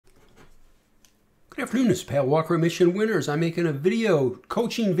Good afternoon, this is Pat Walker, Mission Winners. I'm making a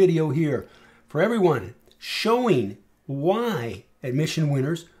coaching video here for everyone, showing why at Mission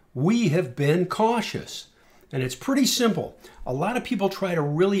Winners we have been cautious. And it's pretty simple. A lot of people try to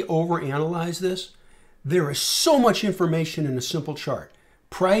really overanalyze this. There is so much information in a simple chart.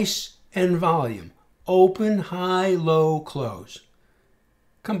 Price and volume, open, high, low, close.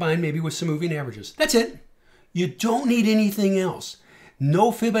 Combined maybe with some moving averages. That's it. You don't need anything else.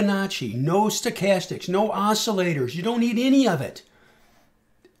 No Fibonacci, no stochastics, no oscillators. You don't need any of it.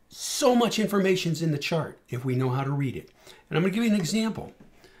 So much information's in the chart if we know how to read it. And I'm going to give you an example.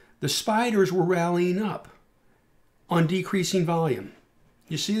 The spiders were rallying up on decreasing volume.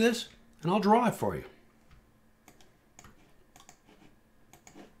 You see this? And I'll draw it for you.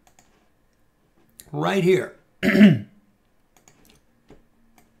 Right here.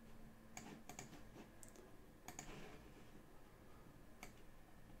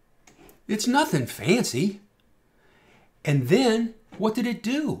 It's nothing fancy. And then, what did it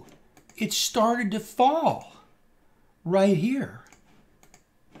do? It started to fall right here.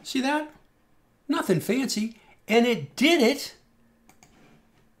 See that? Nothing fancy. And it did it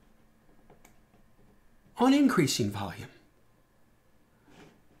on increasing volume.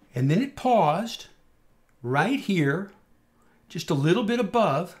 And then it paused right here, just a little bit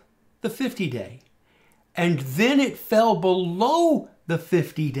above the 50-day. And then it fell below the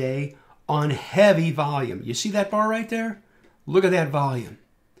 50-day on heavy volume. You see that bar right there? Look at that volume.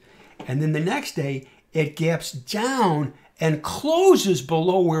 And then the next day, it gaps down and closes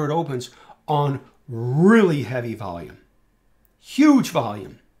below where it opens on really heavy volume. Huge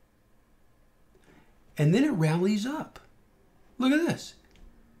volume. And then it rallies up. Look at this.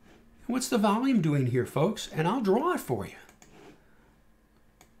 What's the volume doing here, folks? And I'll draw it for you.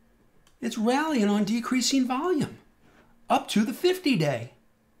 It's rallying on decreasing volume up to the 50-day.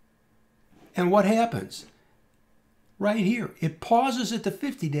 And what happens? Right here, it pauses at the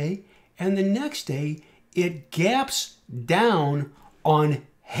 50-day, and the next day, it gaps down on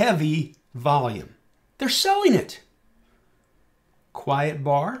heavy volume. They're selling it. Quiet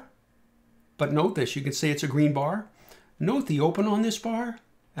bar, but note this, you could say it's a green bar. Note the open on this bar,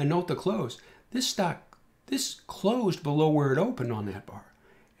 and note the close. This closed below where it opened on that bar.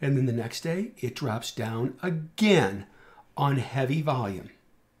 And then the next day, it drops down again on heavy volume.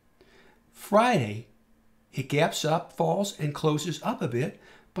 Friday, it gaps up, falls, and closes up a bit,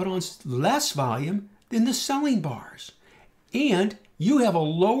 but on less volume than the selling bars. And you have a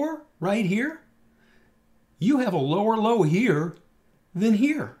lower right here. You have a lower low here than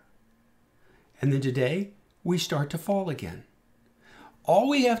here. And then today, we start to fall again. All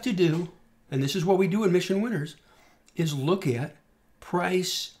we have to do, and this is what we do in Mission Winners, is look at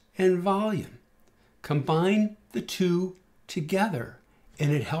price and volume. Combine the two together,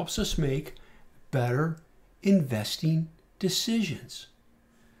 and it helps us make better investing decisions.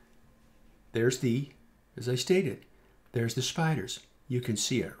 There's as I stated, there's the spiders. You can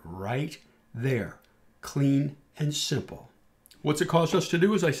see it right there, clean and simple. What's it caused us to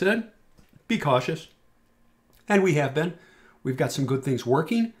do, as I said? Be cautious. And we have been. We've got some good things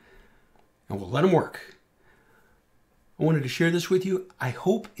working, and we'll let them work. I wanted to share this with you. I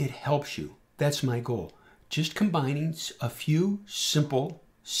hope it helps you. That's my goal. Just combining a few simple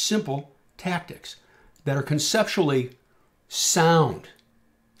tactics that are conceptually sound.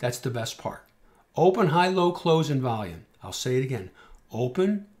 That's the best part. Open, high, low, close, and volume. I'll say it again.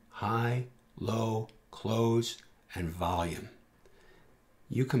 Open, high, low, close, and volume.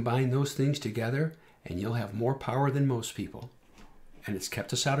 You combine those things together and you'll have more power than most people. And it's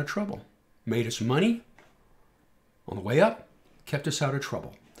kept us out of trouble. Made us money on the way up, kept us out of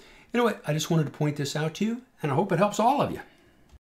trouble. You know what? I just wanted to point this out to you, and I hope it helps all of you.